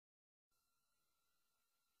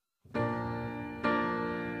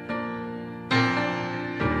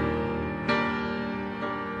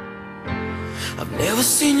I've never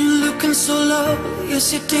seen you looking so low,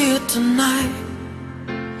 yes you did tonight.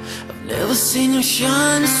 I've never seen you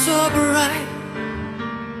shine so bright.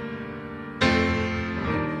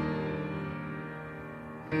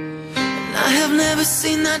 And I have never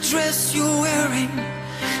seen that dress you're wearing,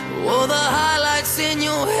 or the highlights in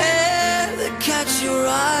your hair that catch your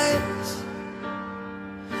eyes.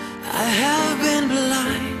 I have been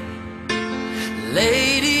blind,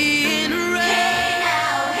 lady in red.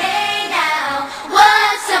 Hey now,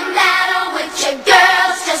 what's the matter with you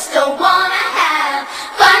girls? Just don't wanna have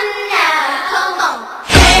fun now, come on.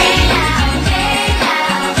 Hey now,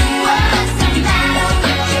 what's the matter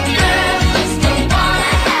with you girls? Just don't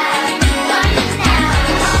wanna have fun now,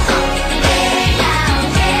 come on. Hey now,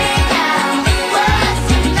 what's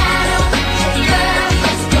the matter with you girls?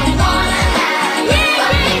 Just don't wanna have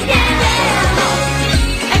fun now.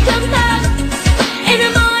 I come back in the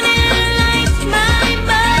morning like my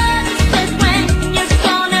mother says, when you're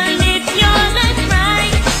gonna live your life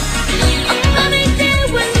right. Mommy said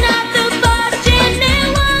we're not the virgin they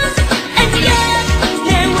want, and yet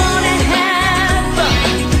they wanna have fun.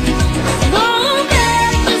 Oh,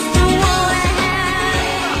 girls just don't wanna have.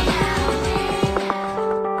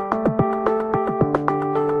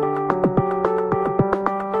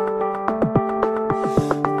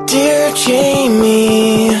 Dear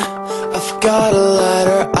Jamie, I've got a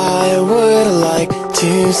letter I would like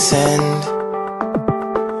to send.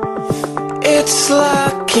 It's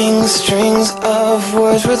lacking strings of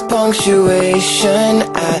words with punctuation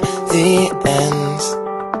at the ends.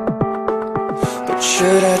 But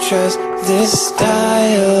should I trust this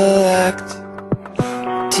dialect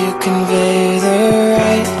to convey the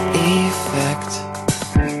right effect?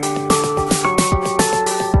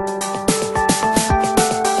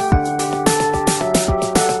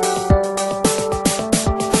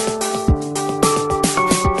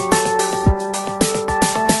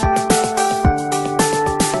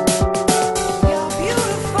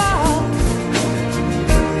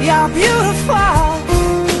 You're beautiful,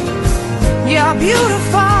 you're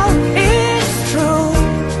beautiful, it's true.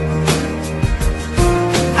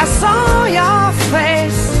 I saw your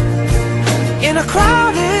face in a crowd